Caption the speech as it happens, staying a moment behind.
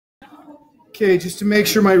Okay, just to make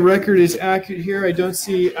sure my record is accurate here, I don't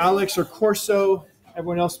see Alex or Corso.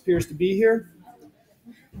 Everyone else appears to be here.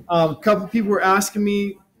 A couple people were asking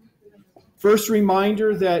me, first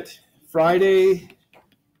reminder that Friday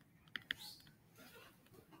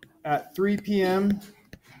at 3 p.m.,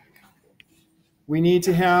 we need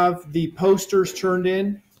to have the posters turned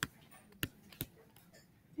in.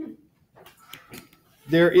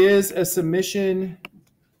 There is a submission,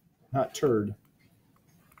 not turd.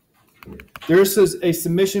 There's a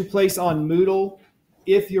submission place on Moodle.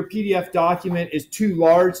 If your PDF document is too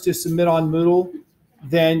large to submit on Moodle,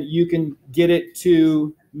 then you can get it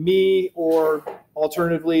to me or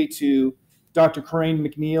alternatively to Dr. Corinne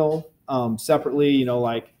McNeil separately,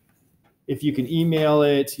 like if you can email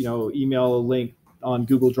it, email a link on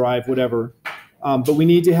Google Drive, whatever. But we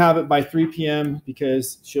need to have it by 3 p.m.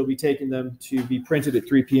 because she'll be taking them to be printed at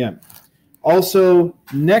 3 p.m. Also,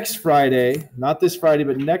 next Friday, not this Friday,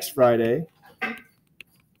 but next Friday,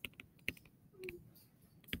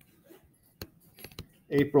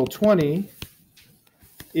 April 20,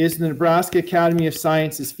 is the Nebraska Academy of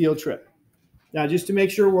Sciences field trip. Now, just to make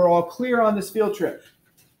sure we're all clear on this field trip,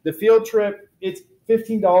 the field trip, it's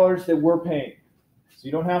 $15 that we're paying. So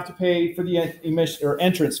you don't have to pay for the admission or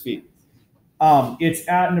entrance fee. It's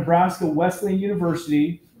at Nebraska Wesleyan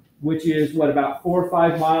University, which is about 4 or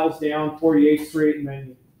 5 miles down 48th Street, and then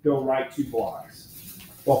you go right 2 blocks.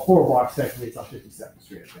 Well, 4 blocks technically. It's on 52nd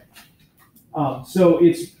Street, I think. So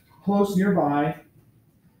it's close nearby.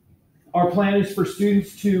 Our plan is for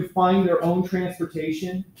students to find their own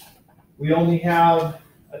transportation. We only have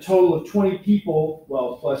a total of 20 people,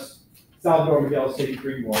 well, plus Salvador, Miguel, City,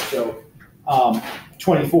 Greenmore, so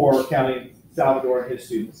 24 counting Salvador and his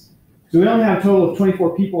students. So we only have a total of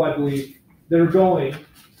 24 people, I believe, that are going.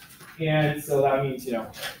 And so that means, the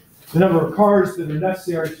number of cars that are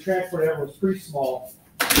necessary to transport everyone is pretty small.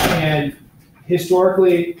 And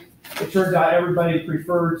historically, it turns out everybody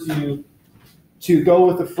prefers to go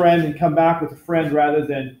with a friend and come back with a friend rather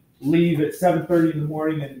than leave at 7:30 in the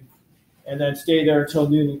morning and then stay there until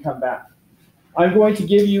noon and come back. I'm going to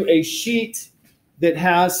give you a sheet that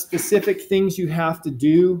has specific things you have to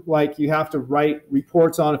do, like you have to write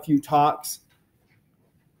reports on a few talks.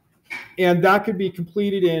 And that could be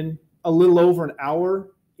completed in a little over an hour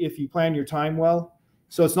if you plan your time well.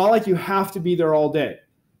 So it's not like you have to be there all day.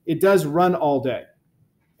 It does run all day.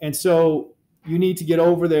 And so you need to get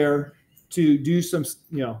over there to do some,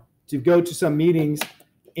 to go to some meetings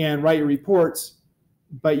and write your reports,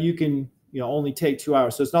 but you can, only take 2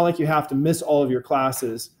 hours. So it's not like you have to miss all of your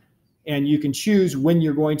classes, and you can choose when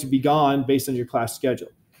you're going to be gone based on your class schedule.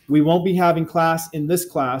 We won't be having class in this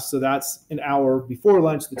class, so that's an hour before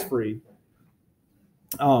lunch that's free.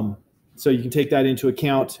 So you can take that into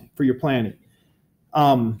account for your planning.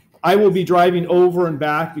 I will be driving over and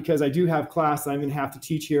back because I do have class I'm going to have to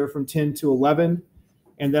teach here from 10 to 11.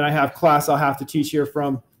 And then I have class I'll have to teach here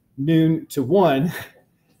from noon to 1.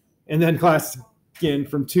 And then class again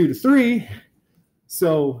from 2 to 3.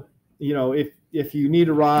 So, if you need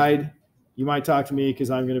a ride, you might talk to me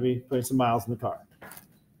because I'm going to be putting some miles in the car.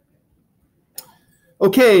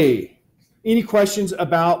 Okay. Any questions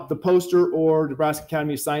about the poster or Nebraska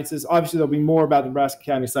Academy of Sciences? Obviously, there'll be more about the Nebraska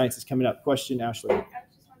Academy of Sciences coming up. Question, Ashley. I was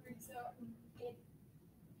just wondering, so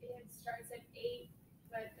it starts at 8,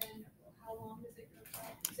 but then how long does it go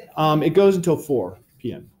for? It goes until 4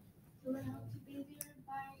 p.m. Do I have to be there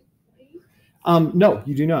by 8? No,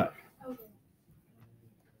 you do not. Okay.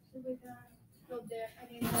 So we're gonna go there and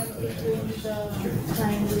then the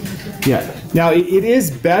time. Yeah. Now, it is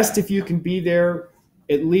best if you can be there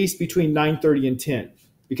at least between 9:30 and 10,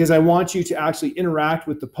 because I want you to actually interact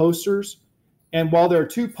with the posters. And while there are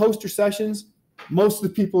 2 poster sessions, most of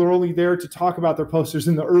the people are only there to talk about their posters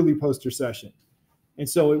in the early poster session. And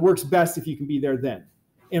so it works best if you can be there then.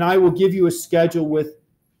 And I will give you a schedule with,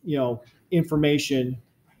 information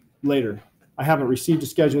later. I haven't received a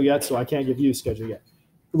schedule yet, so I can't give you a schedule yet.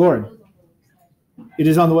 Lauren, it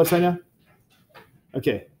is on the website now?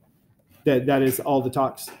 Okay. That is all the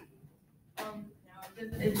talks.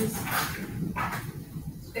 It just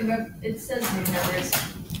it says new numbers.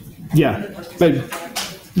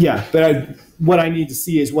 But what I need to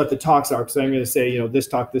see is what the talks are, because I'm going to say, this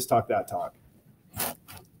talk, that talk.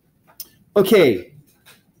 Okay,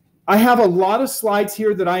 I have a lot of slides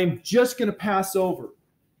here that I am just going to pass over,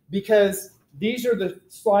 because these are the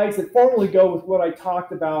slides that formally go with what I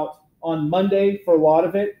talked about on Monday for a lot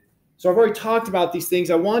of it. So I've already talked about these things.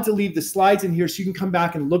 I want to leave the slides in here so you can come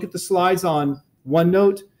back and look at the slides on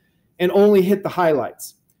OneNote and only hit the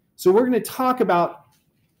highlights. So we're going to talk about,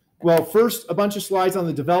 first a bunch of slides on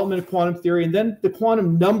the development of quantum theory, and then the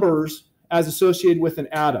quantum numbers as associated with an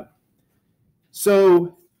atom.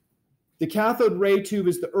 So the cathode ray tube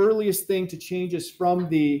is the earliest thing to change us from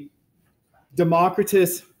the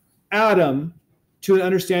Democritus atom to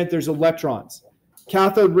understand that there's electrons.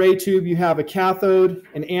 Cathode ray tube, you have a cathode,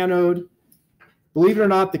 an anode. Believe it or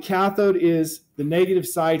not, the cathode is the negative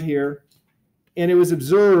side here, and it was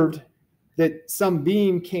observed that some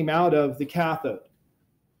beam came out of the cathode.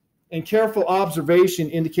 And careful observation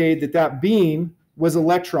indicated that that beam was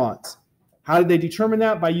electrons. How did they determine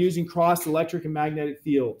that? By using crossed electric and magnetic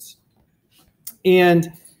fields.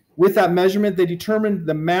 And with that measurement, they determined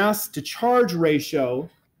the mass to charge ratio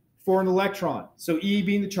for an electron. So E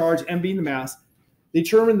being the charge, M being the mass. They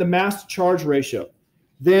determined the mass to charge ratio.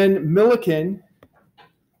 Then Millikan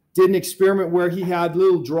did an experiment where he had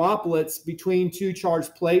little droplets between two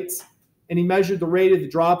charged plates, and he measured the rate of the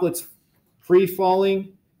droplets free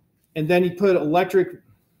falling, and then he put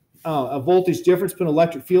a voltage difference, put an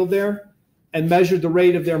electric field there, and measured the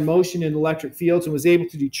rate of their motion in electric fields, and was able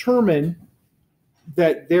to determine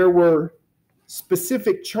that there were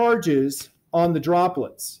specific charges on the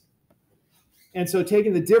droplets. And so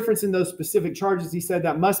taking the difference in those specific charges, he said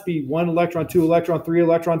that must be 1 electron, 2 electron, 3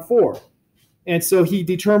 electron, 4. And so he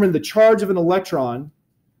determined the charge of an electron.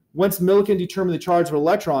 Once Millikan determined the charge of an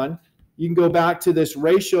electron, you can go back to this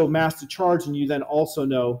ratio of mass to charge, and you then also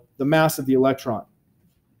know the mass of the electron.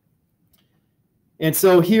 And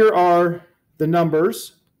so here are the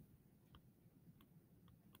numbers.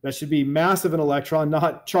 That should be mass of an electron,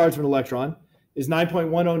 not charge of an electron, is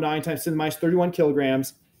 9.109 times 10 to the minus 31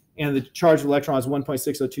 kilograms, and the charge of an electron is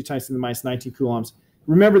 1.602 times 10 to the minus 19 coulombs.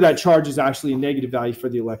 Remember that charge is actually a negative value for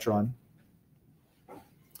the electron.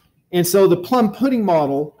 And so the plum pudding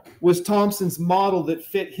model was Thomson's model that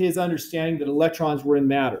fit his understanding that electrons were in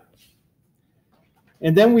matter.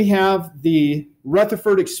 And then we have the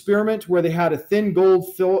Rutherford experiment where they had a thin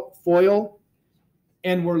gold foil,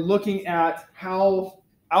 and we're looking at how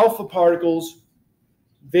alpha particles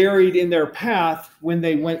varied in their path when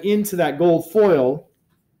they went into that gold foil.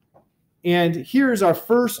 And here's our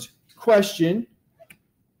first question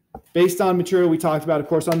based on material we talked about, of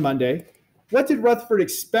course, on Monday. What did Rutherford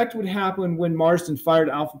expect would happen when Marsden fired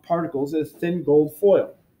alpha particles at a thin gold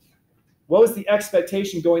foil? What was the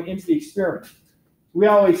expectation going into the experiment? We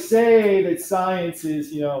always say that science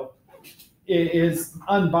is, is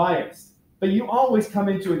unbiased, but you always come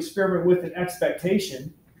into experiment with an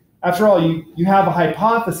expectation. After all, you have a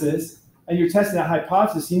hypothesis, and you're testing that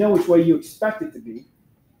hypothesis. You know which way you expect it to be.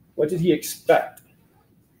 What did he expect?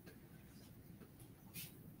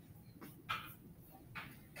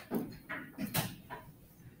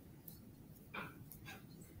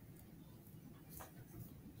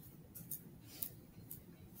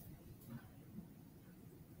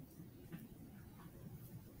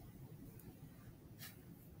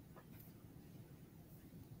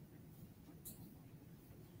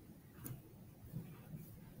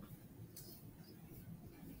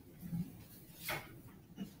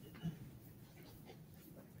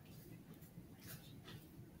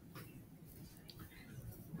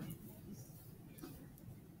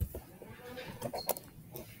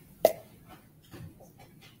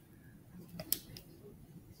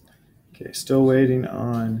 Okay, still waiting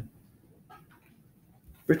on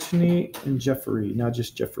Brittany and Jeffrey, not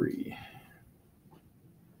just Jeffrey.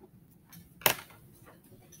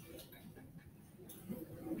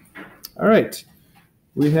 All right,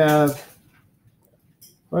 we have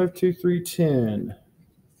 5, 2, 3, 10.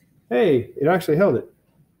 Hey, it actually held it.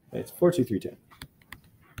 It's 4, 2, 3, 10.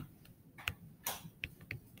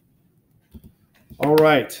 All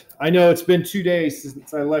right, I know it's been 2 days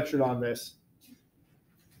since I lectured on this,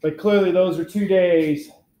 but clearly those are 2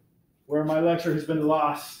 days where my lecture has been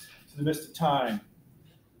lost to the mist of time.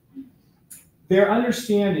 Their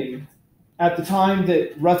understanding at the time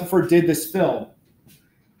that Rutherford did this film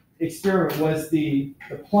experiment was the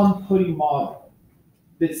plum pudding model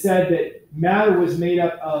that said that matter was made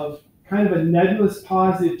up of kind of a nebulous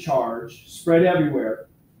positive charge spread everywhere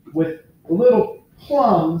with little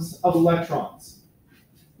plums of electrons,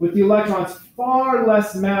 with the electrons far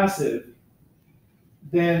less massive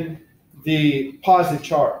than the positive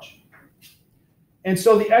charge. And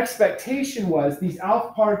so the expectation was these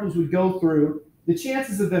alpha particles would go through, the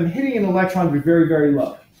chances of them hitting an electron would be very, very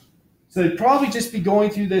low. So they'd probably just be going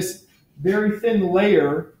through this very thin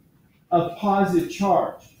layer of positive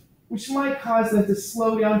charge, which might cause them to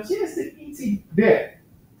slow down just an eensy bit.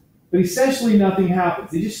 But essentially nothing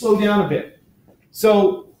happens. They just slow down a bit.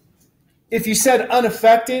 So if you said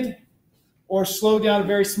unaffected or slow down a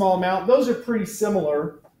very small amount, those are pretty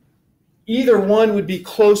similar. Either one would be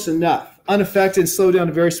close enough. Unaffected, slow down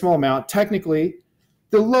a very small amount. Technically,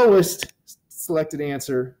 the lowest selected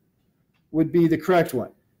answer would be the correct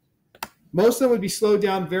one. Most of them would be slowed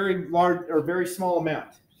down very large or very small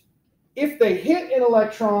amount. If they hit an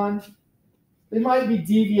electron, they might be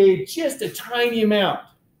deviated just a tiny amount.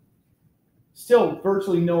 Still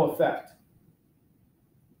virtually no effect.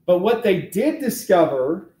 But what they did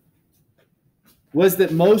discover was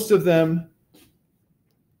that most of them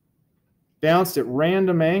bounced at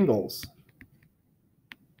random angles.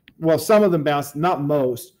 Well, some of them bounced, not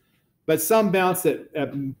most, but some bounced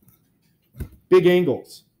at big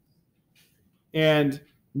angles. And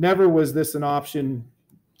never was this an option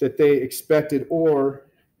that they expected or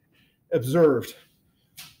observed.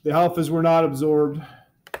 The alphas were not absorbed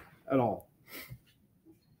at all.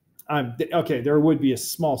 Okay, there would be a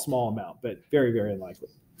small amount, but very, very unlikely.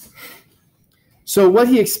 So what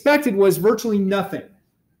he expected was virtually nothing.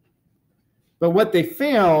 But what they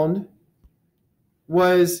found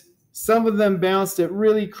was some of them bounced at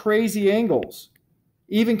really crazy angles,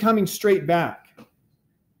 even coming straight back,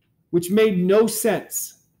 which made no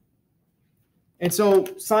sense. And so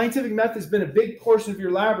scientific method has been a big portion of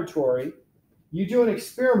your laboratory. You do an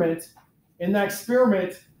experiment, and that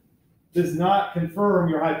experiment does not confirm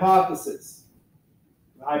your hypothesis.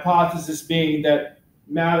 The hypothesis being that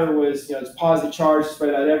matter was, it's positive charge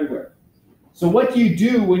spread out everywhere. So what do you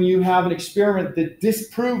do when you have an experiment that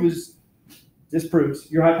disproves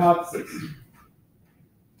your hypothesis?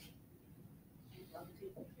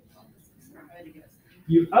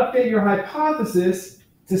 You update your hypothesis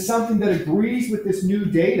to something that agrees with this new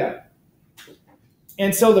data.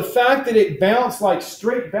 And so the fact that it bounced like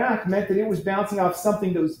straight back meant that it was bouncing off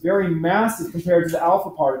something that was very massive compared to the alpha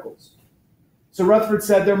particles. So Rutherford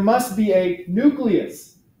said there must be a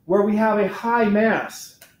nucleus where we have a high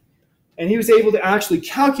mass. And he was able to actually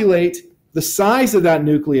calculate the size of that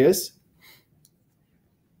nucleus.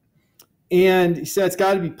 And he said it's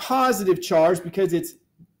got to be positive charge because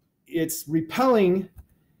it's repelling.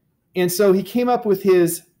 And so he came up with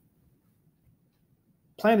his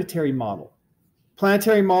planetary model.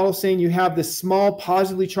 Planetary model saying you have this small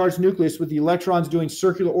positively charged nucleus with the electrons doing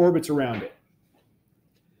circular orbits around it.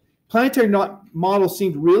 Planetary model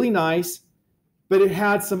seemed really nice, but it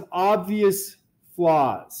had some obvious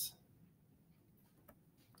flaws.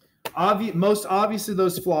 Most obvious of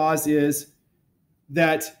those flaws is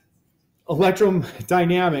that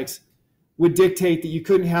electrodynamics would dictate that you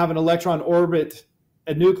couldn't have an electron orbit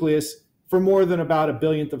a nucleus for more than about a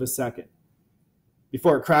billionth of a second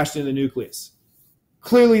before it crashed into the nucleus.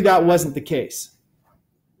 Clearly, that wasn't the case.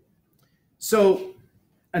 So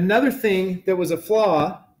another thing that was a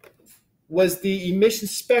flaw was the emission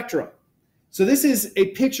spectrum. So this is a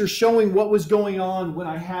picture showing what was going on when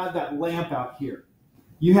I had that lamp out here.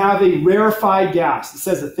 You have a rarefied gas. It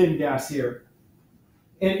says a thin gas here.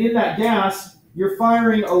 And in that gas, you're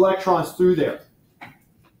firing electrons through there.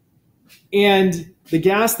 And the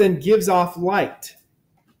gas then gives off light.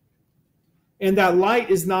 And that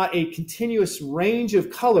light is not a continuous range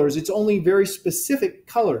of colors. It's only very specific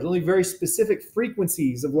colors, only very specific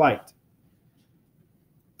frequencies of light.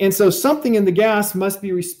 And so something in the gas must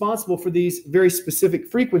be responsible for these very specific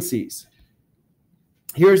frequencies.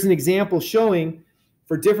 Here's an example showing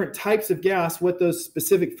for different types of gas what those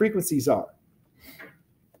specific frequencies are.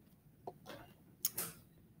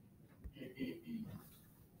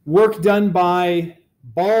 Work done by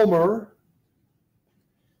Balmer.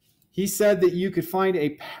 He said that you could find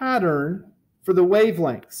a pattern for the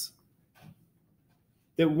wavelengths.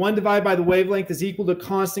 That 1 divided by the wavelength is equal to a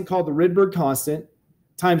constant called the Rydberg constant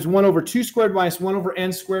times 1 over 2 squared minus 1 over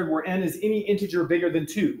n squared, where n is any integer bigger than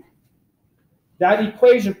 2. That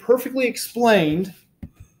equation perfectly explained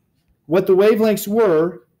what the wavelengths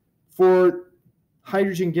were for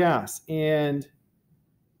hydrogen gas. And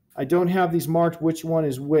I don't have these marked which one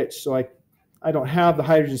is which, so I don't have the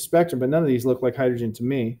hydrogen spectrum, but none of these look like hydrogen to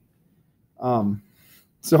me.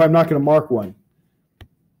 So I'm not going to mark one.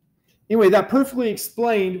 Anyway, that perfectly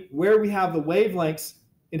explained where we have the wavelengths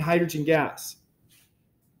in hydrogen gas.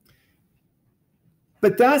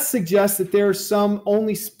 But that suggests that there are some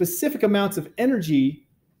only specific amounts of energy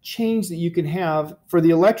change that you can have for the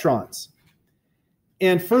electrons.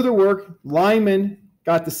 And further work, Lyman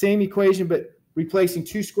got the same equation, but replacing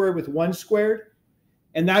 2 squared with 1 squared.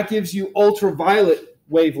 And that gives you ultraviolet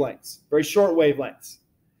wavelengths, very short wavelengths.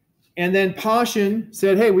 And then Paschen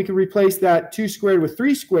said, hey, we can replace that 2 squared with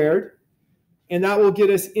 3 squared, and that will get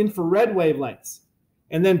us infrared wavelengths.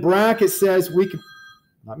 And then Brackett says we could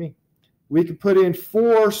put in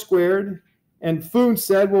 4 squared, and Foon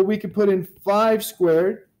said, well, we could put in 5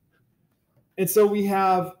 squared. And so we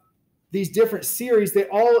have these different series. They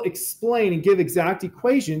all explain and give exact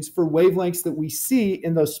equations for wavelengths that we see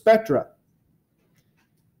in those spectra.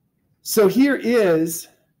 So here is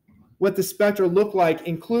what the spectra look like,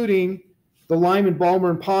 including the Lyman, Balmer,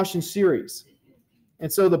 and Paschen series.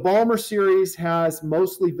 And so the Balmer series has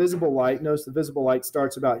mostly visible light. Notice the visible light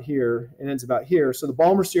starts about here and ends about here. So the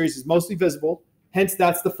Balmer series is mostly visible. Hence,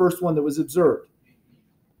 that's the first one that was observed.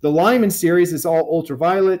 The Lyman series is all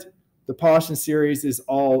ultraviolet. The Paschen series is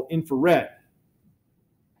all infrared.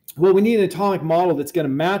 Well, we need an atomic model that's going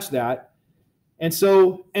to match that. And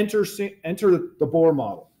so enter the Bohr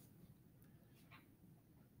model.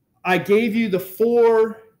 I gave you the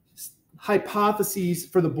 4 hypotheses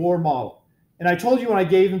for the Bohr model. And I told you when I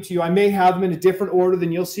gave them to you, I may have them in a different order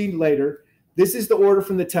than you'll see later. This is the order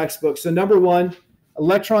from the textbook. So number 1,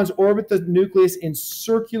 electrons orbit the nucleus in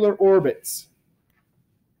circular orbits.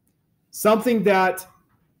 Something that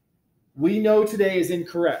we know today is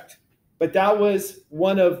incorrect. But that was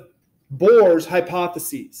one of Bohr's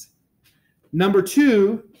hypotheses. Number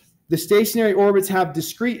 2, the stationary orbits have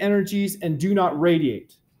discrete energies and do not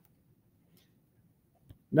radiate.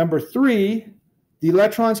 Number 3, the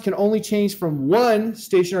electrons can only change from one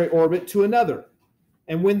stationary orbit to another.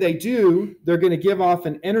 And when they do, they're going to give off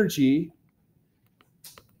an energy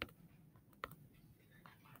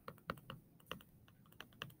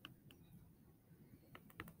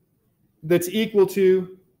that's equal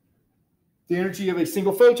to the energy of a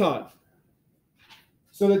single photon.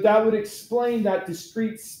 So that would explain that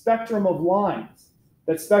discrete spectrum of lines.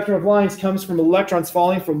 That spectrum of lines comes from electrons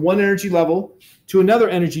falling from one energy level to another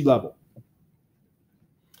energy level.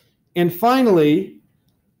 And finally,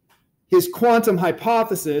 his quantum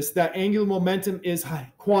hypothesis that angular momentum is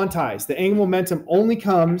quantized. The angular momentum only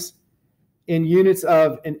comes in units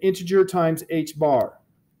of an integer times h bar.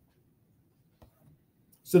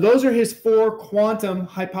 So those are his 4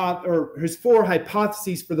 his 4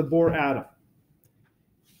 hypotheses for the Bohr atom.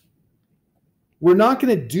 We're not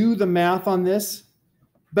going to do the math on this,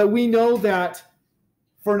 but we know that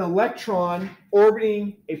for an electron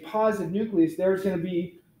orbiting a positive nucleus, there's going to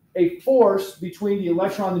be a force between the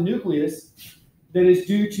electron and the nucleus that is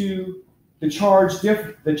due to the charges,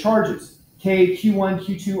 K, Q1,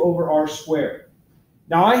 Q2 over R squared.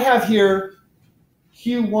 Now I have here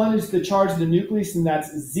Q1 is the charge of the nucleus, and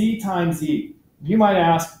that's Z times Z. You might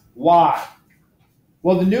ask, why?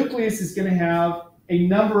 Well, the nucleus is going to have a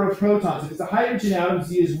number of protons. If it's a hydrogen atom,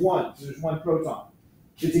 Z is 1, so there's 1 proton.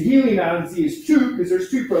 If it's a helium atom, Z is 2, because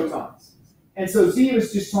there's 2 protons. And so Z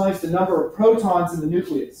is just telling us the number of protons in the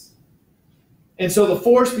nucleus. And so the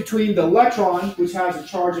force between the electron, which has a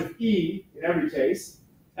charge of E in every case,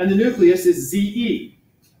 and the nucleus is ZE,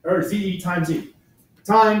 or ZE times E,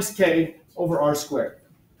 times K over R squared.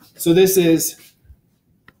 So this is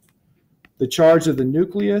the charge of the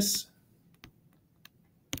nucleus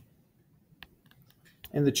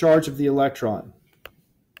and the charge of the electron.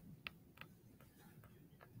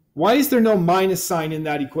 Why is there no minus sign in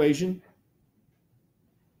that equation?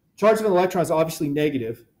 Charge of an electron is obviously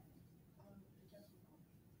negative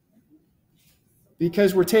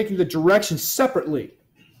because we're taking the direction separately.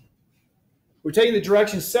 We're taking the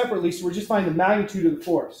direction separately, so we're just finding the magnitude of the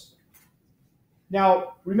force.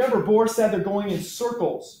 Now, remember Bohr said they're going in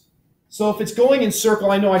circles. So if it's going in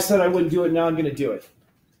circle, I know I said I wouldn't do it, now I'm going to do it.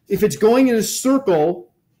 If it's going in a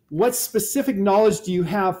circle, what specific knowledge do you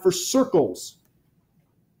have for circles?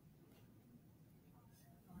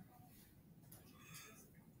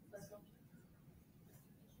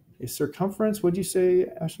 A circumference, what did you say,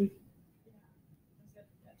 Ashley?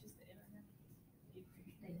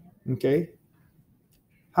 Okay.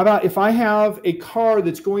 How about if I have a car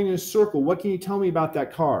that's going in a circle, what can you tell me about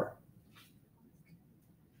that car?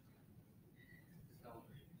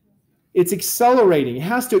 It's accelerating. It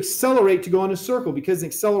has to accelerate to go in a circle because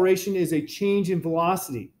acceleration is a change in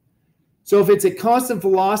velocity. So if it's a constant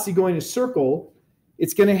velocity going in a circle,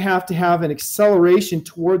 it's going to have an acceleration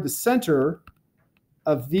toward the center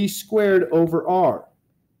of V squared over R.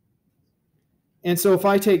 And so if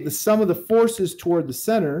I take the sum of the forces toward the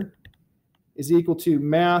center is equal to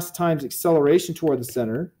mass times acceleration toward the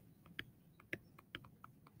center,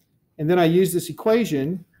 and then I use this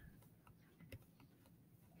equation,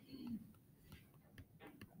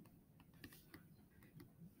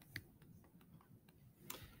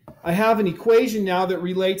 I have an equation now that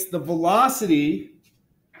relates the velocity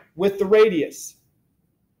with the radius.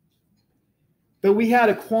 But we had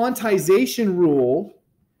a quantization rule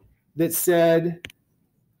that said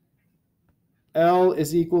L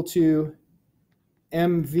is equal to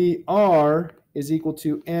mvr is equal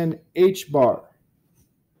to nh bar.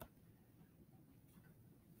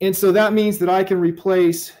 And so that means that I can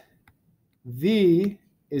replace V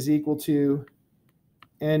is equal to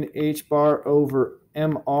nh bar over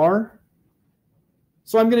mr.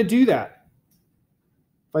 So I'm going to do that.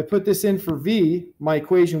 If I put this in for V, my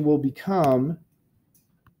equation will become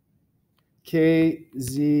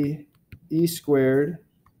kz e squared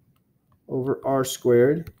over r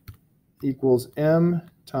squared equals m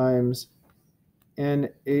times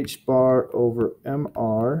nh bar over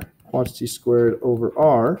mr, quantity squared over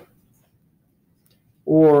r,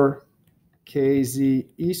 or kz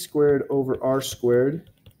e squared over r squared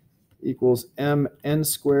equals mn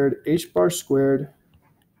squared h bar squared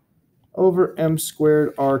over m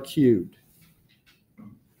squared r cubed.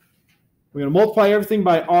 We're going to multiply everything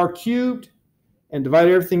by r cubed and divide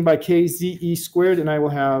everything by kz e squared, and I will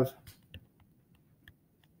have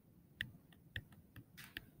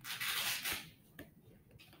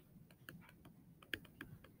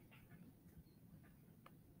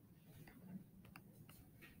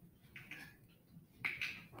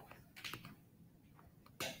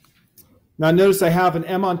now notice I have an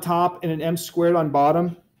m on top and an m squared on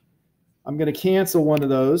bottom. I'm going to cancel one of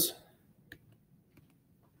those.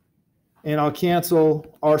 And I'll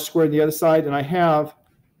cancel r squared on the other side. And I have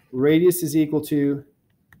radius is equal to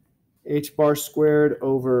h bar squared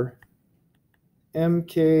over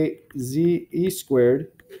mkz e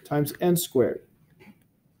squared times n squared.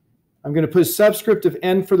 I'm going to put a subscript of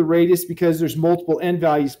n for the radius because there's multiple n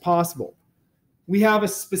values possible. We have a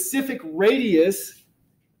specific radius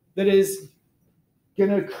that is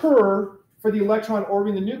going to occur for the electron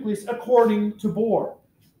orbiting the nucleus according to Bohr.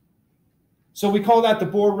 So we call that the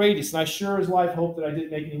Bohr radius, and I sure as life hope that I didn't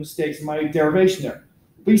make any mistakes in my derivation there.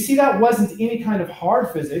 But you see, that wasn't any kind of hard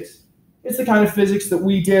physics. It's the kind of physics that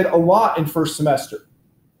we did a lot in first semester.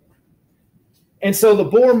 And so the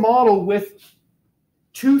Bohr model with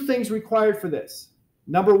two things required for this.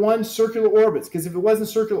 Number one, circular orbits, because if it wasn't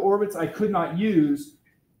circular orbits, I could not use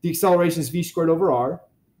the acceleration as v squared over r.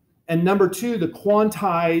 And number two, the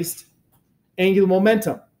quantized angular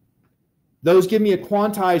momentum. Those give me a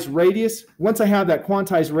quantized radius. Once I have that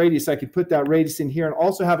quantized radius, I could put that radius in here and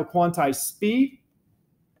also have a quantized speed.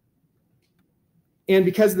 And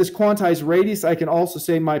because of this quantized radius, I can also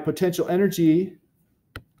say my potential energy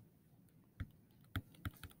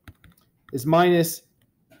is minus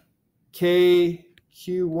k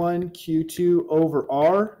q1 q2 over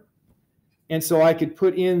r. And so I could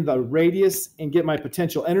put in the radius and get my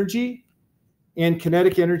potential energy. And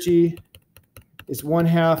kinetic energy is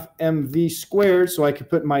 1/2 mv squared. So I could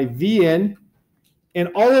put my v in. And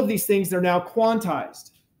all of these things are now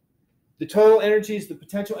quantized. The total energy is the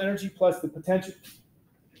potential energy plus the potential,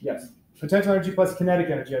 yes, potential energy plus kinetic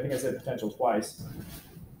energy. I think I said potential twice.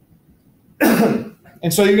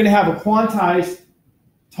 And so you're going to have a quantized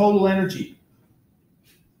total energy.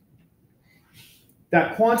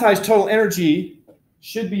 That quantized total energy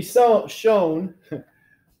should be shown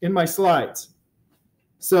in my slides.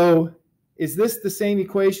 So is this the same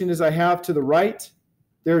equation as I have to the right?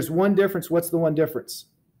 There's one difference. What's the one difference?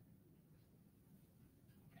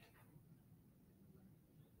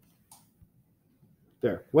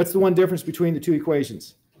 There. What's the one difference between the two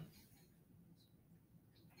equations?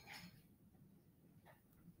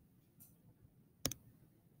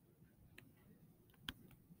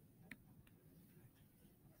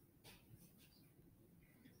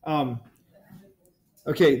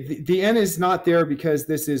 Okay, the n is not there because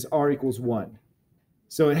this is r equals 1.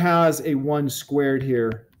 So it has a 1 squared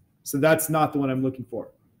here. So that's not the one I'm looking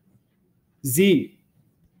for. Z.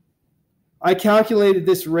 I calculated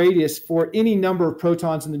this radius for any number of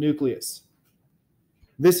protons in the nucleus.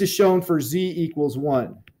 This is shown for Z equals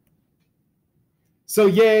 1. So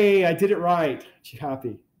yay, I did it right. You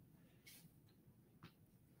happy?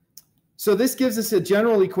 So this gives us a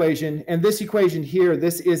general equation, and this equation here,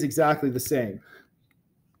 this is exactly the same.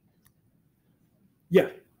 Yeah.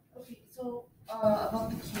 Okay, so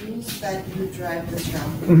about the Q's that you drive this from.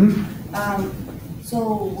 Mm-hmm.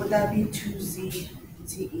 So would that be two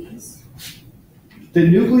ZEs? The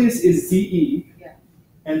nucleus is ZE, Yeah.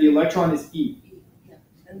 and the electron is E. Yeah.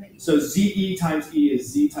 And the So ZE times E is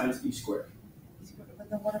Z times E squared. But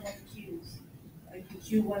then what about the Q's? Like the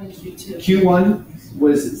Q1 and Q2? Q1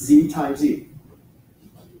 was Z times E,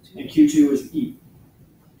 and Q2 was E.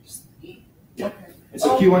 Just E? Yeah. Okay. And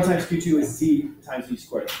so Q1 times Q2 is Z times E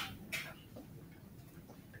squared.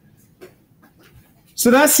 So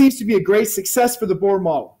that seems to be a great success for the Bohr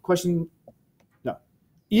model. Question, no.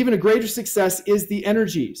 Even a greater success is the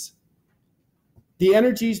energies. The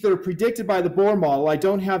energies that are predicted by the Bohr model, I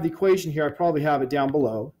don't have the equation here, I probably have it down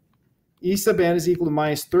below. E sub n is equal to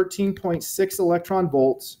minus 13.6 electron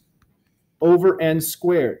volts over n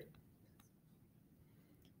squared.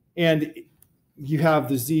 And you have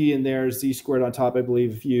the Z in there, Z squared on top, I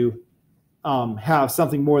believe, if you have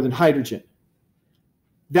something more than hydrogen.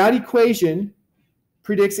 That equation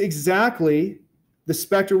predicts exactly the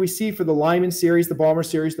spectra we see for the Lyman series, the Balmer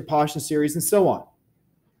series, the Paschen series, and so on.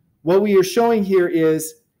 What we are showing here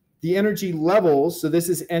is the energy levels. So this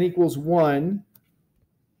is n equals 1,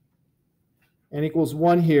 n equals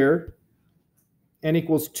 1 here, n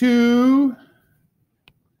equals 2,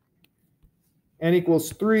 n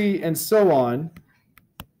equals 3, and so on,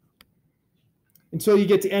 until you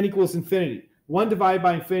get to n equals infinity. 1 divided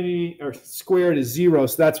by infinity or squared is 0,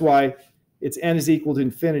 so that's why it's n is equal to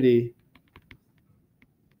infinity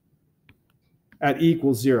at e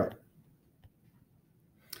equals 0.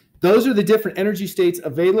 Those are the different energy states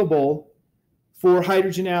available for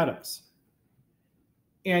hydrogen atoms.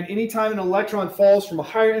 And anytime an electron falls from a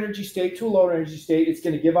higher energy state to a lower energy state, it's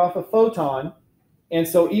going to give off a photon. And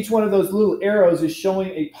so each one of those little arrows is showing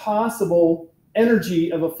a possible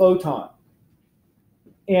energy of a photon.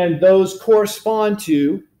 And those correspond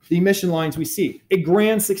to the emission lines we see. A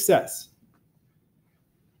grand success.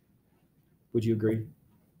 Would you agree?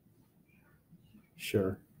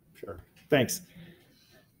 Sure. Thanks.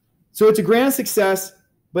 So it's a grand success,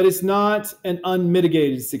 but it's not an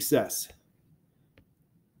unmitigated success.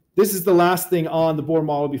 This is the last thing on the Bohr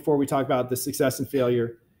model before we talk about the success and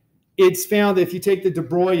failure. It's found that if you take the de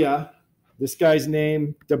Broglie, this guy's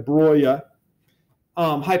name, de Broglie,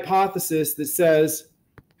 hypothesis that says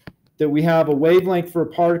that we have a wavelength for a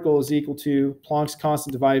particle is equal to Planck's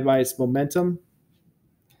constant divided by its momentum,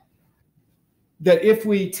 that if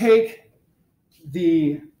we take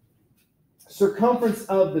the circumference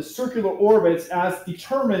of the circular orbits as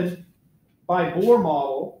determined by Bohr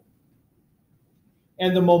model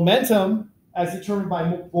and the momentum as determined by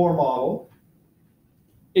Bohr model,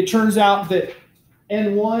 it turns out that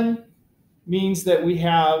N1 means that we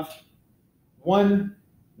have 1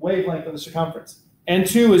 wavelength on the circumference.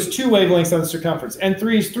 N2 is 2 wavelengths on the circumference.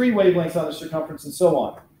 N3 is 3 wavelengths on the circumference, and so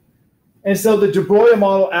on. And so the de Broglie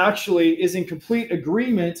model actually is in complete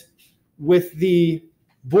agreement with the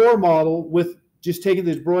Bohr model, with just taking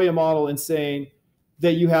the de Broglie model and saying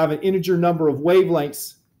that you have an integer number of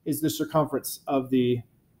wavelengths is the circumference of the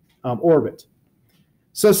orbit.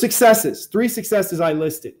 So successes, 3 successes I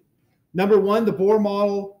listed. Number 1, the Bohr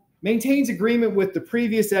model maintains agreement with the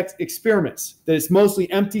previous experiments that it's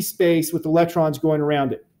mostly empty space with electrons going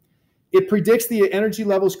around it. It predicts the energy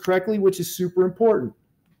levels correctly, which is super important.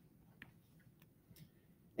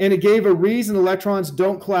 And it gave a reason electrons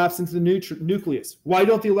don't collapse into the nucleus. Why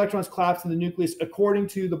don't the electrons collapse in the nucleus according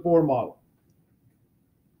to the Bohr model?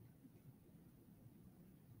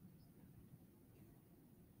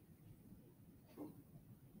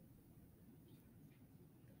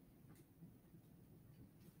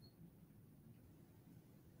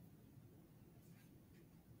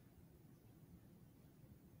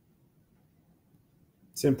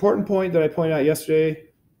 It's an important point that I pointed out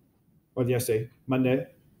Monday.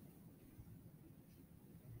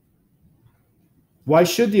 Why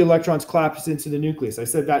should the electrons collapse into the nucleus? I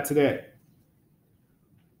said that today.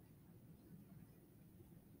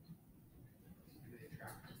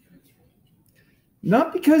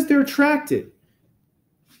 Not because they're attracted.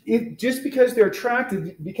 Just because they're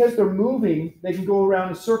attracted, because they're moving, they can go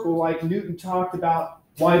around a circle like Newton talked about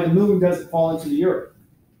why the moon doesn't fall into the earth.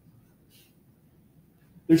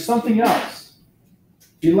 There's something else.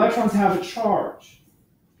 The electrons have a charge.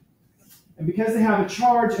 And because they have a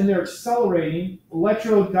charge and they're accelerating,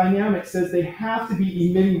 electrodynamics says they have to be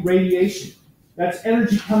emitting radiation. That's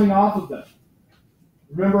energy coming off of them.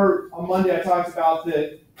 Remember on Monday I talked about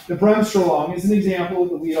the Bremsstrahlung is an example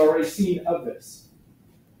that we had already seen of this.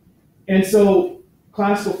 And so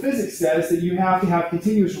classical physics says that you have to have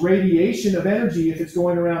continuous radiation of energy if it's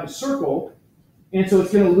going around a circle, and so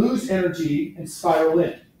it's going to lose energy and spiral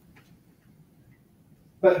in.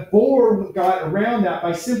 But Bohr got around that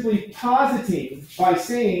by simply positing, by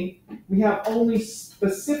saying we have only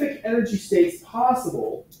specific energy states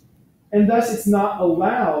possible, and thus it's not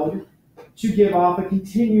allowed to give off a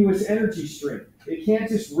continuous energy stream. It can't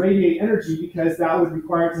just radiate energy because that would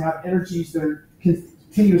require it to have energies that are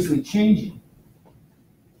continuously changing.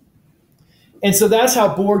 And so that's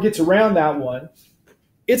how Bohr gets around that one.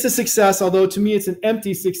 It's a success, although to me it's an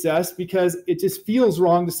empty success because it just feels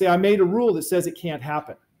wrong to say I made a rule that says it can't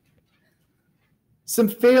happen. Some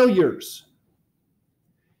failures.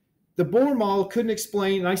 The Bohr model couldn't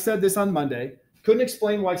explain, and I said this on Monday, couldn't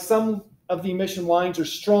explain why some of the emission lines are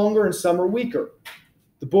stronger and some are weaker.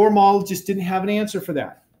 The Bohr model just didn't have an answer for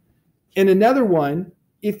that. And another one,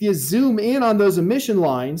 if you zoom in on those emission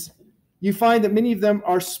lines, you find that many of them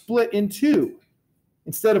are split in two.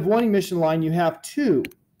 Instead of one emission line, you have two,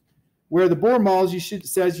 where the Bohr model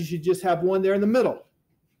says you should just have one there in the middle.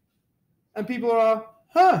 And people are,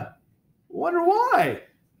 Wonder why.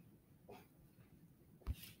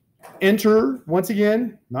 Enter, once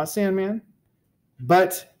again, not Sandman,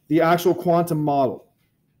 but the actual quantum model.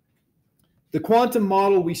 The quantum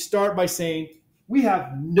model, we start by saying, we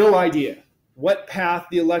have no idea what path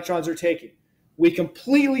the electrons are taking. We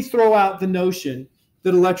completely throw out the notion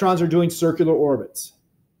that electrons are doing circular orbits.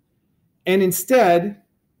 And instead,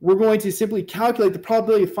 we're going to simply calculate the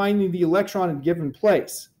probability of finding the electron in a given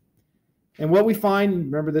place. And what we find,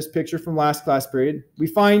 remember this picture from last class period, we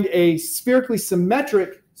find a spherically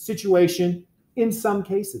symmetric situation in some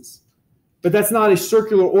cases. But that's not a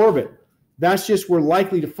circular orbit. That's just we're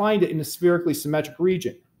likely to find it in a spherically symmetric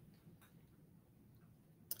region.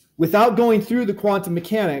 Without going through the quantum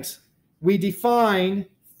mechanics, we define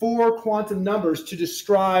 4 quantum numbers to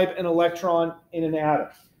describe an electron in an atom.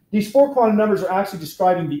 These 4 quantum numbers are actually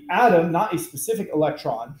describing the atom, not a specific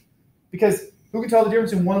electron, because who can tell the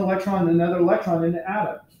difference in one electron and another electron in an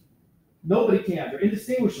atom? Nobody can. They're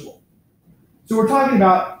indistinguishable. So we're talking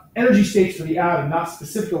about energy states for the atom, not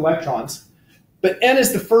specific electrons. But n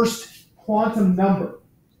is the first quantum number.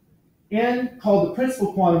 N, called the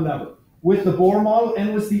principal quantum number. With the Bohr model,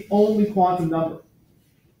 n was the only quantum number.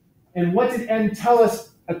 And what did n tell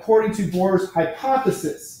us according to Bohr's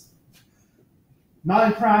hypothesis? Not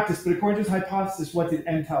in practice, but according to his hypothesis, what did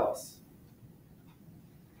n tell us?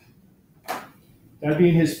 That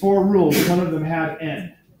being his 4 rules, one of them had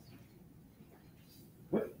n.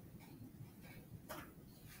 What?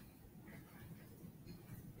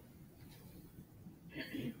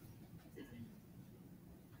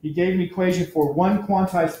 He gave an equation for one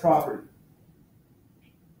quantized property.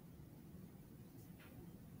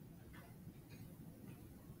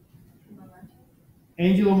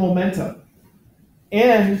 Angular momentum.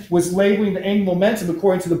 N was labeling the angular momentum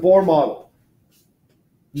according to the Bohr model.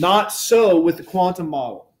 Not so with the quantum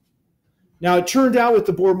model. Now, it turned out with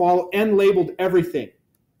the Bohr model, n labeled everything.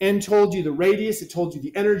 N told you the radius, it told you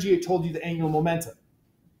the energy, it told you the angular momentum.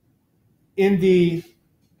 In the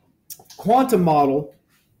quantum model,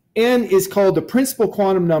 n is called the principal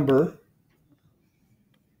quantum number,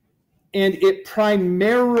 and it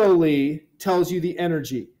primarily tells you the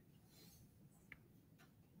energy.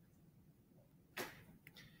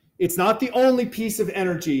 It's not the only piece of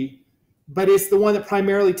energy, but it's the one that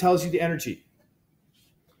primarily tells you the energy.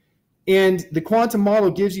 And the quantum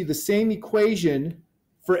model gives you the same equation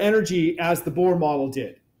for energy as the Bohr model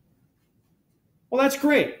did. Well, that's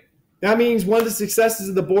great. That means one of the successes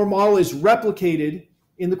of the Bohr model is replicated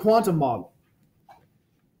in the quantum model.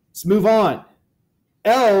 Let's move on.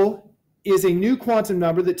 L is a new quantum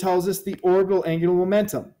number that tells us the orbital angular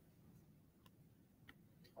momentum.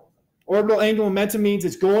 Orbital angular momentum means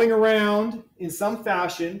it's going around in some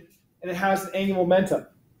fashion and it has an angular momentum.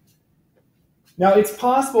 Now, it's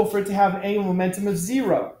possible for it to have an angular momentum of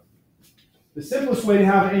 0. The simplest way to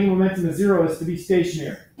have an angular momentum of 0 is to be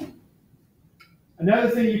stationary. Another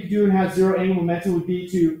thing you could do and have 0 angular momentum would be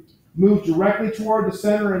to move directly toward the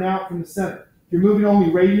center and out from the center. If you're moving only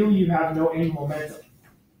radially, you have no angular momentum.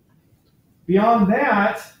 Beyond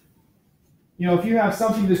that, if you have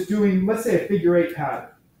something that's doing, let's say, a figure 8 pattern.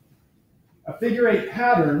 A figure 8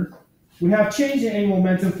 pattern would have change in angular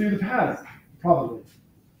momentum through the pattern, probably.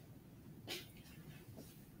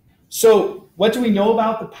 So what do we know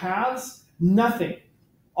about the paths? Nothing.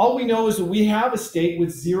 All we know is that we have a state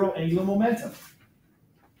with 0 angular momentum.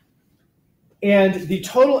 And the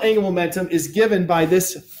total angular momentum is given by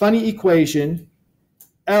this funny equation,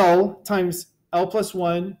 L times L plus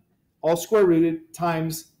 1, all square rooted,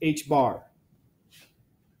 times h bar.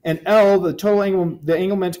 And L, the angular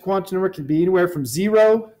momentum quantum number, can be anywhere from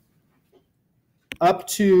 0 up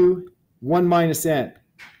to 1 minus n.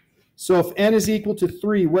 So if n is equal to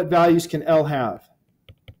 3, what values can L have?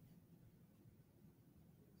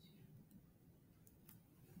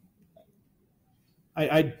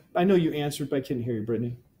 I know you answered, but I couldn't hear you,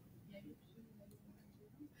 Brittany.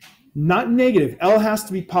 Not negative. L has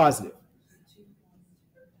to be positive.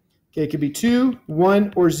 Okay, it could be 2,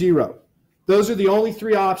 1, or 0. Those are the only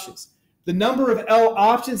 3 options. The number of L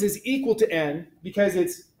options is equal to n because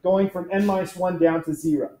it's going from n minus 1 down to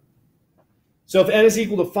 0. So if n is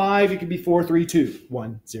equal to 5, it could be 4, 3, 2,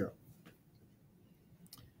 1, 0.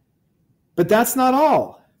 But that's not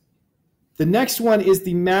all. The next one is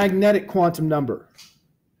the magnetic quantum number.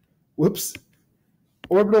 Whoops.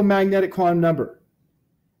 Orbital magnetic quantum number.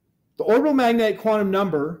 The orbital magnetic quantum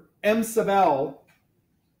number, m sub L,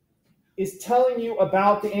 is telling you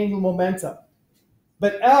about the angular momentum.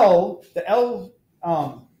 But L, the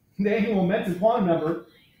angular momentum quantum number,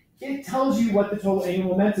 it tells you what the total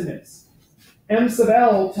angular momentum is. M sub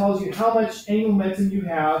L tells you how much angular momentum you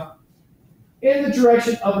have in the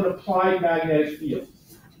direction of an applied magnetic field.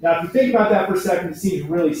 Now, if you think about that for a second, it seems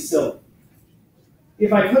really silly.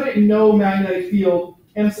 If I put it in no magnetic field,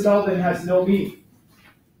 m sub L then has no meaning.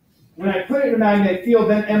 When I put it in a magnetic field,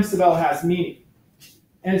 then m sub L has meaning.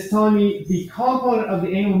 And it's telling me the component of the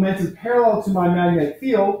angular momentum parallel to my magnetic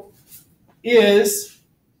field is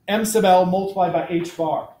m sub L multiplied by h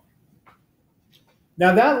bar.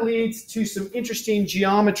 Now that leads to some interesting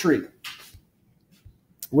geometry,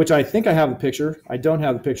 which I think I have the picture. I don't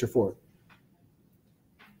have the picture for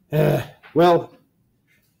it. Well,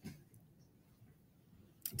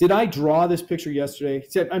 did I draw this picture yesterday?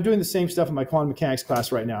 See, I'm doing the same stuff in my quantum mechanics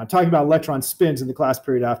class right now. I'm talking about electron spins in the class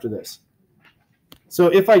period after this. So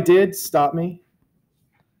if I did, stop me.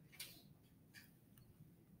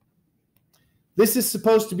 This is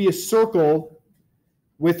supposed to be a circle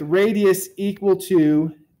with radius equal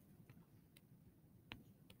to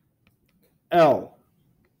L.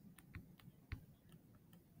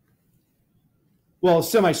 Well, a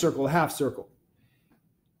semicircle, a half circle.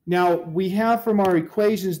 Now, we have from our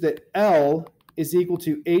equations that L is equal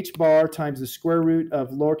to h bar times the square root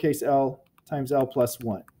of lowercase l times L plus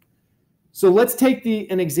 1. So let's take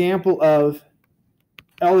an example of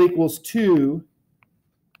L equals 2.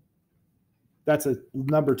 That's a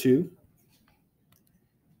number 2.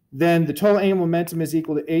 Then the total angular momentum is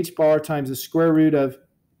equal to h bar times the square root of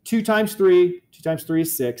 2 times 3. 2 times 3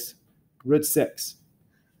 is 6, root 6.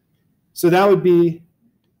 So that would be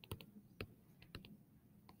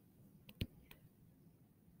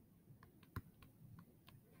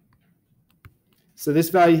so this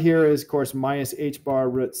value here is, of course, minus h bar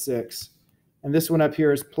root 6. And this one up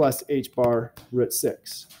here is plus h bar root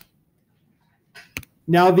 6.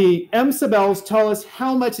 Now the m sub L's tell us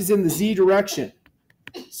how much is in the z direction.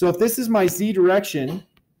 So if this is my z direction,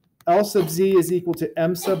 L sub z is equal to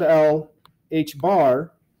m sub L h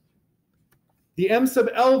bar. The m sub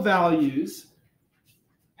L values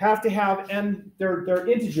have to have they're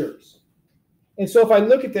integers. And so if I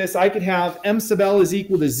look at this, I could have m sub L is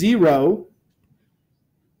equal to 0.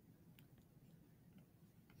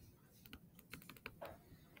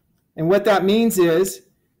 And what that means is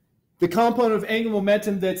the component of angular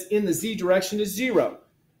momentum that's in the z direction is 0,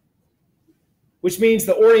 which means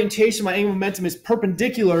the orientation of my angular momentum is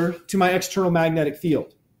perpendicular to my external magnetic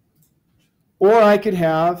field. Or I could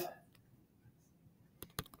have,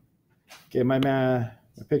 okay, my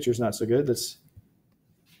picture's not so good.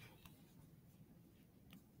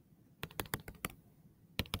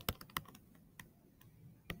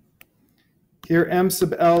 Here m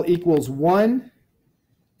sub L equals 1.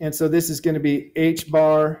 And so this is going to be h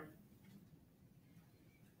bar.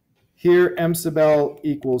 Here, m sub L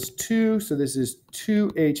equals 2, so this is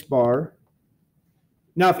 2h bar.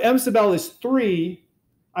 Now, if m sub L is 3,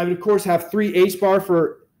 I would, of course, have 3h bar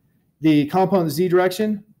for the component in the z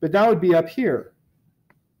direction, but that would be up here.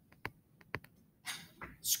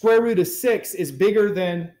 Square root of 6 is bigger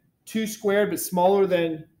than 2 squared, but smaller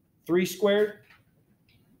than 3 squared.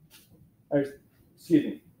 Or, excuse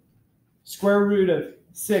me. Square root of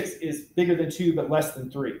 6 is bigger than 2, but less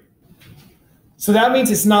than 3. So that means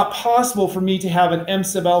it's not possible for me to have an m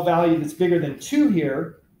sub L value that's bigger than 2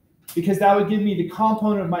 here, because that would give me the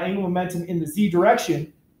component of my angular momentum in the z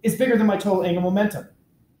direction is bigger than my total angular momentum.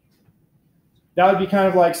 That would be kind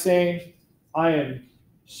of like saying I am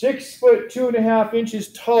 6 foot 2.5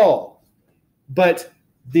 inches tall, but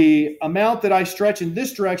the amount that I stretch in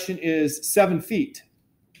this direction is 7 feet.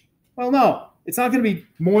 Well, no, it's not going to be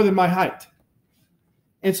more than my height.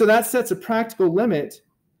 And so that sets a practical limit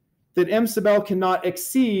that m sub L cannot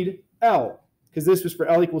exceed L, because this was for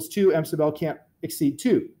L equals 2, m sub L can't exceed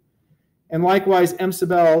 2. And likewise, m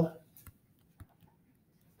sub L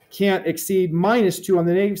can't exceed minus 2 on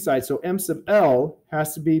the negative side. So m sub L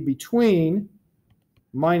has to be between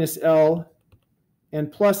minus L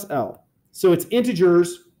and plus L. So it's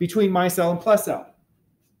integers between minus L and plus L.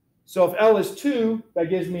 So if L is 2, that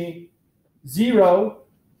gives me 0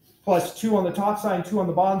 plus 2 on the top side and 2 on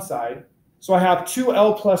the bottom side. So I have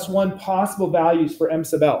 2L plus 1 possible values for m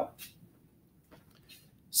sub L.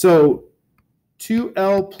 So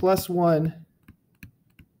 2L plus 1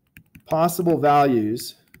 possible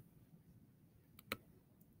values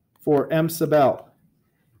for m sub L.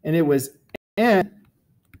 And it was n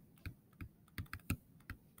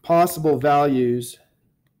possible values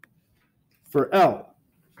for L.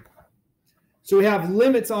 So we have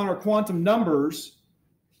limits on our quantum numbers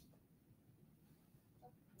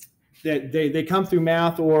that they come through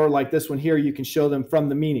math, or like this one here, you can show them from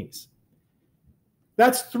the meanings.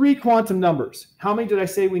 That's 3 quantum numbers. How many did I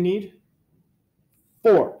say we need?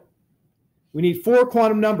 4. We need 4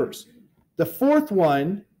 quantum numbers. The fourth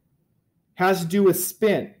one has to do with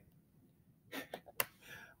spin.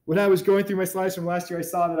 When I was going through my slides from last year, I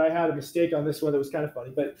saw that I had a mistake on this one that was kind of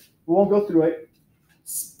funny, but we won't go through it.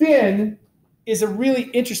 Spin is a really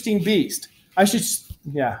interesting beast. I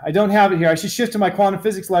don't have it here. I should shift to my quantum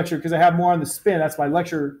physics lecture because I have more on the spin. That's my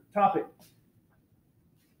lecture topic.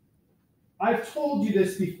 I've told you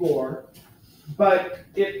this before, but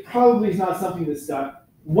it probably is not something that's stuck.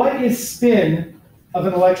 What is spin of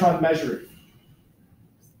an electron measuring?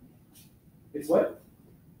 It's what?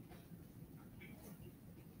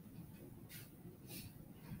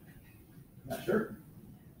 Not sure.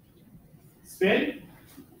 Spin?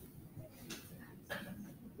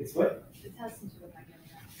 It's what? It has some sort of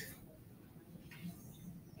magnetic axis.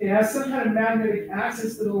 It has some kind of magnetic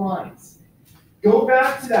axis that aligns. Go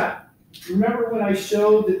back to that. Remember when I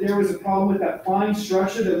showed that there was a problem with that fine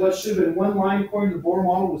structure, that what should have been one line according to the Bohr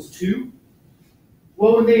model was two?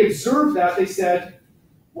 Well, when they observed that, they said,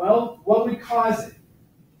 well, what would cause it?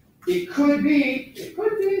 It could be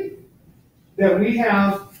that we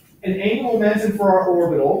have an angular momentum for our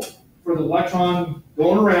orbital, for the electron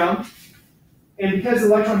going around, and because the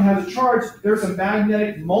electron has a charge, there's a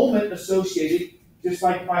magnetic moment associated, just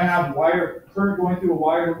like if I have wire current going through a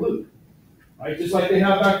wire loop, right? Just like they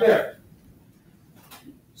have back there.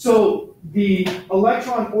 So the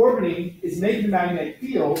electron orbiting is making the magnetic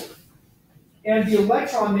field, and the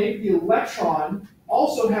electron, maybe the electron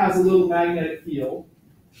also has a little magnetic field,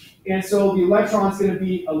 and so the electron is going to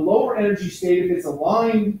be a lower energy state if it's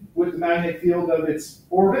aligned with the magnetic field of its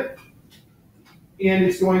orbit, and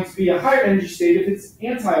it's going to be a higher energy state if it's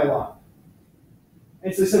anti-aligned.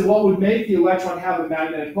 And so they said, what would make the electron have a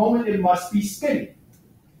magnetic moment? It must be spinning.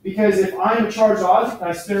 Because if I'm a charged object and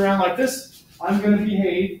I spin around like this, I'm going to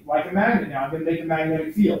behave like a magnet now. I'm going to make a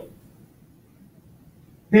magnetic field.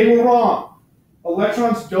 They were wrong.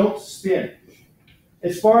 Electrons don't spin.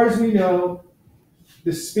 As far as we know,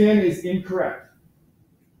 the spin is incorrect.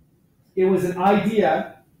 It was an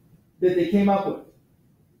idea that they came up with.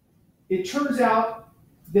 It turns out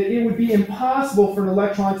that it would be impossible for an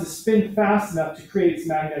electron to spin fast enough to create its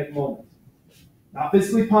magnetic moment. Not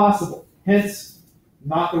physically possible. Hence,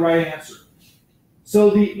 not the right answer. So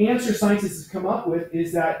the answer scientists have come up with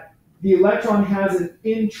is that the electron has an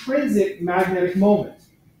intrinsic magnetic moment.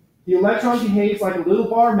 The electron behaves like a little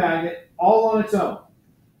bar magnet all on its own.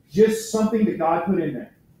 Just something that God put in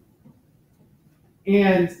there.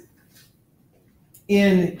 And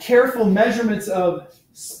in careful measurements of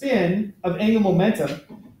spin, of angular momentum,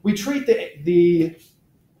 we treat the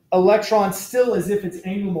electron still as if it's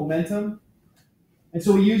angular momentum. And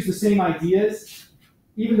so we use the same ideas,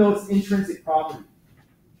 even though it's intrinsic property.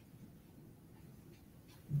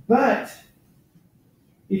 But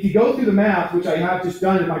if you go through the math, which I have just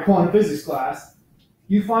done in my quantum physics class,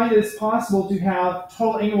 you find that it's possible to have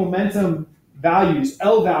total angular momentum values,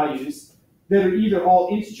 L values, that are either all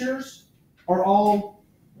integers or all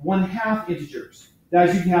 1/2 integers. That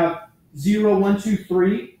is, you can have 0, 1, 2,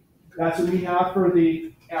 3. That's what we have for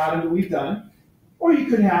the atom that we've done. Or you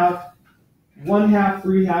could have 1/2,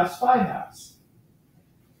 3/2, 5/2.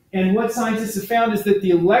 And what scientists have found is that the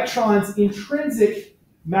electron's intrinsic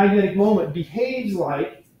magnetic moment behaves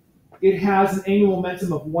like it has an angular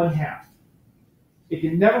momentum of 1/2. It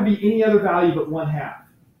can never be any other value but 1/2.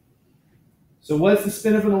 So what's the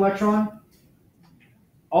spin of an electron?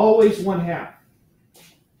 Always 1/2.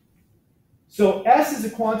 So S is a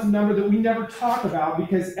quantum number that we never talk about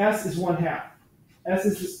because S is 1/2. S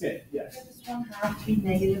is the spin, yes. Does 1/2 be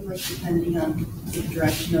negative, like depending on the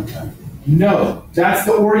direction of the... No, that's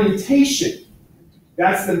the orientation.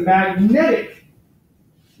 That's the magnetic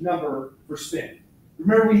number for spin.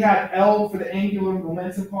 Remember we had L for the angular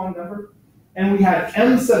momentum quantum number, and we had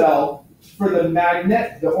M sub L for the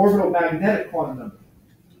orbital magnetic quantum number.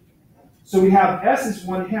 So we have S is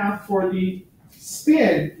 1/2 for the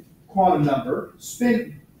spin quantum number,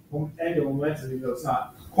 spin angular momentum, even though it's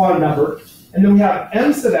not quantum number, and then we have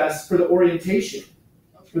M sub S for the orientation,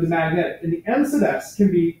 for the magnetic, and the M sub S can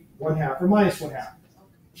be 1/2 or minus 1/2.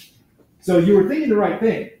 So you were thinking the right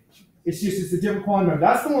thing. It's just it's a different quantum number.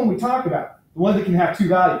 That's the one we talk about, the one that can have two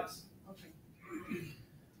values.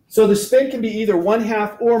 So the spin can be either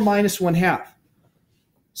 1/2 or minus 1/2.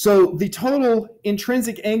 So the total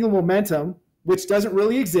intrinsic angular momentum, which doesn't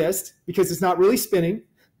really exist because it's not really spinning,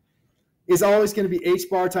 is always going to be h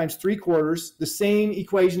bar times 3/4, the same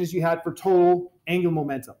equation as you had for total angular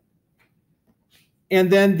momentum. And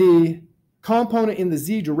then the component in the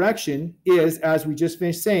z direction is, as we just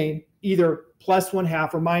finished saying, either plus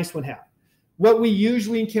 1/2 or minus 1/2. What we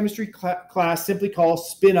usually in chemistry class simply call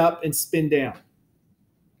spin up and spin down.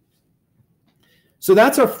 So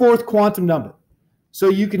that's our fourth quantum number. So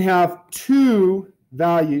you can have two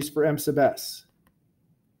values for m sub s.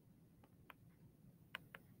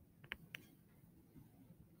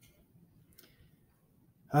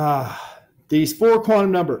 These four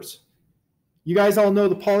quantum numbers. You guys all know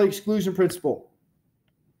the Pauli exclusion principle.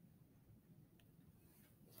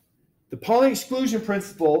 The Pauli exclusion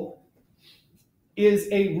principle is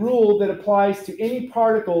a rule that applies to any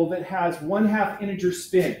particle that has 1/2 integer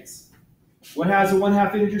spins. What has a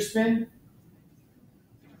 1/2 integer spin?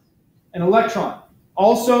 An electron.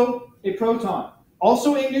 Also a proton.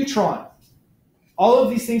 Also a neutron. All of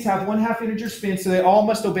these things have 1/2 integer spin, so they all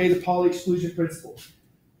must obey the Pauli exclusion principle.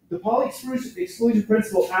 The Pauli exclusion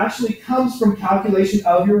principle actually comes from calculation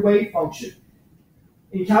of your wave function.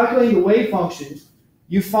 In calculating the wave function,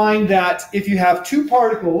 you find that if you have two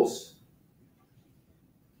particles,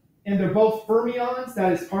 and they're both fermions,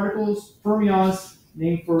 that is particles, fermions,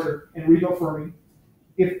 named for Enrico Fermi,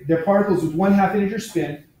 if they're particles with 1/2 integer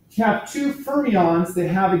spin, you have two fermions that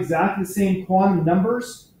have exactly the same quantum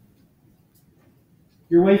numbers,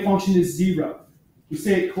 your wave function is 0. We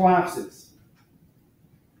say it collapses.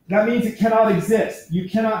 That means it cannot exist. You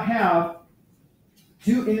cannot have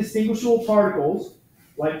two indistinguishable particles,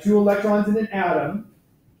 like two electrons in an atom,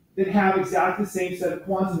 that have exactly the same set of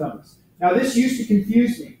quantum numbers. Now this used to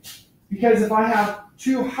confuse me, because if I have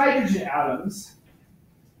two hydrogen atoms,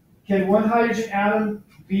 can one hydrogen atom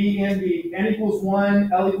be in the n equals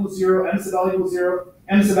 1, L equals 0, m sub L equals 0,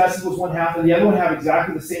 m sub s equals 1/2, and the other one have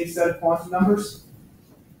exactly the same set of quantum numbers?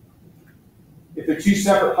 If they're two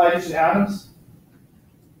separate hydrogen atoms?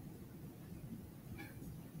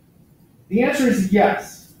 The answer is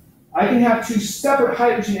yes. I can have two separate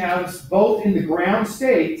hydrogen atoms, both in the ground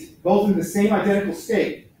state, both in the same identical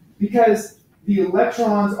state, because the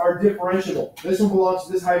electrons are differentiable. This one belongs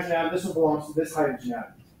to this hydrogen atom, this one belongs to this hydrogen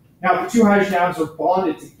atom. Now, if the two hydrogen atoms are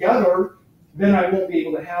bonded together, then I won't be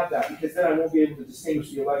able to have that, because then I won't be able to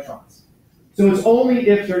distinguish the electrons. So it's only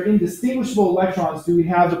if they're indistinguishable electrons do we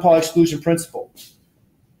have the Pauli exclusion principle.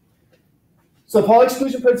 So Pauli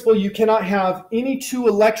exclusion principle, you cannot have any two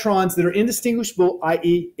electrons that are indistinguishable,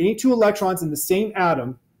 i.e. any two electrons in the same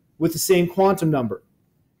atom with the same quantum number.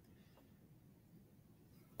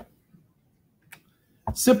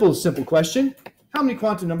 Simple question. How many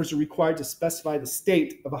quantum numbers are required to specify the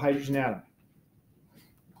state of a hydrogen atom?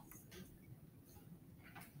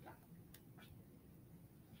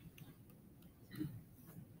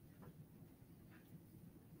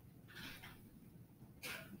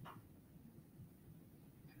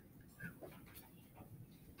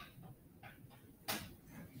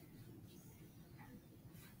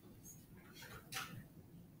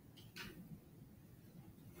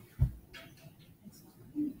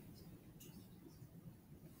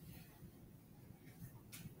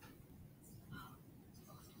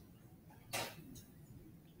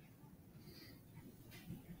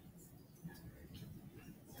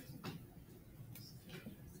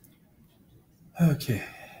 Okay,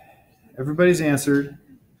 everybody's answered.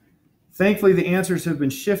 Thankfully, the answers have been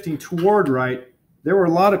shifting toward right. There were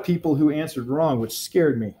a lot of people who answered wrong, which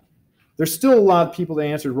scared me. There's still a lot of people that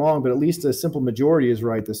answered wrong, but at least a simple majority is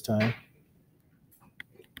right this time.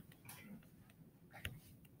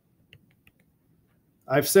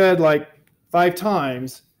 I've said like 5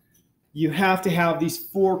 times, you have to have these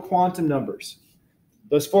 4 quantum numbers.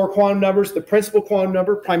 Those 4 quantum numbers, the principal quantum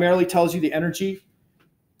number primarily tells you the energy.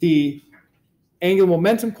 The angular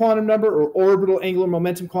momentum quantum number, or orbital angular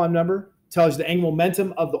momentum quantum number, tells you the angular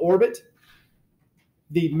momentum of the orbit.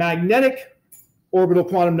 The magnetic orbital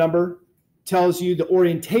quantum number tells you the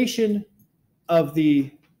orientation of the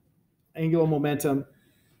angular momentum.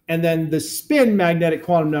 And then the spin magnetic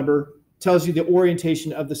quantum number tells you the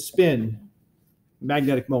orientation of the spin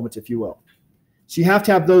magnetic moment, if you will. So you have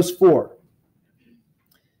to have those 4.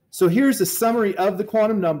 So here's a summary of the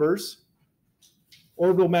quantum numbers.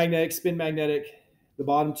 Orbital magnetic, spin magnetic, the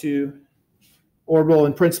bottom 2, orbital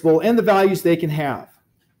and principal, and the values they can have.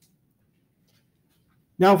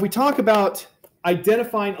 Now, if we talk about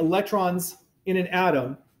identifying electrons in an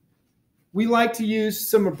atom, we like to use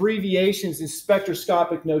some abbreviations in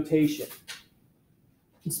spectroscopic notation.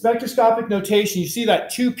 In spectroscopic notation, you see that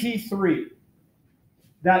 2p3.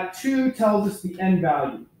 That 2 tells us the n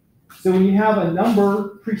value. So when you have a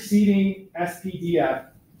number preceding SPDF,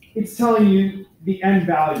 it's telling you the n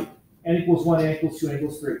value. N equals 1, n equals 2, n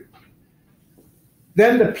equals 3.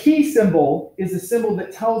 Then the P symbol is the symbol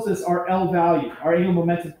that tells us our L value, our angular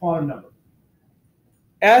momentum quantum number.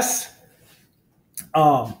 S,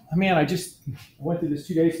 man, I went through this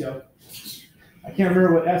 2 days ago. I can't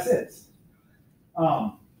remember what S is.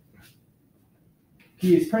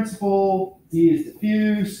 P is principal, D is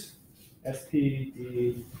diffuse, SP,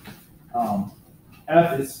 D,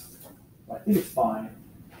 F is, I think it's fine.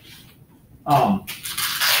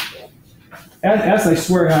 S, I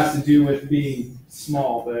swear, has to do with being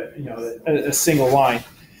small, but you know, a single line.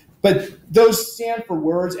 But those stand for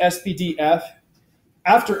words, S, P, D, F.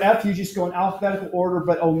 After F, you just go in alphabetical order,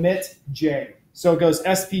 but omit J. So it goes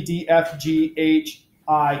S, P, D, F, G, H,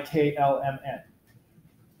 I, K, L, M, N.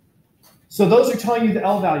 So those are telling you the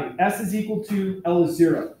L value. S is equal to L is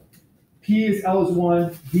 0. P is L is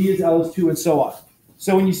 1. D is L is 2, and so on.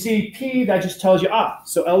 So when you see P, that just tells you,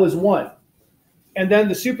 so L is 1. And then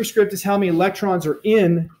the superscript is how many electrons are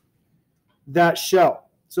in that shell.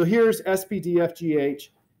 So here's S, P, D, F, G,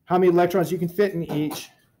 H, how many electrons you can fit in each.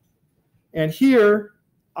 And here,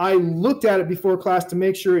 I looked at it before class to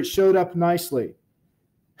make sure it showed up nicely.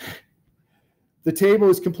 The table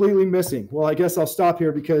is completely missing. Well, I guess I'll stop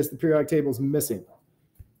here because the periodic table is missing.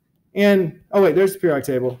 And, oh wait, there's the periodic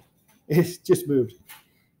table. It's just moved.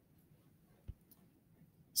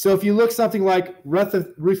 So if you look something like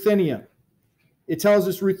ruthenium, it tells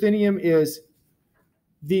us ruthenium is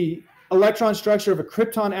the electron structure of a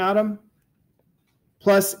krypton atom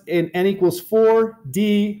plus an N equals 4,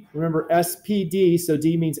 D, remember SPD, so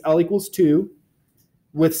D means L equals 2,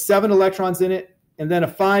 with 7 electrons in it, and then a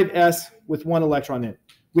 5s with 1 electron in it.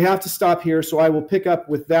 We have to stop here, so I will pick up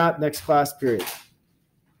with that next class period.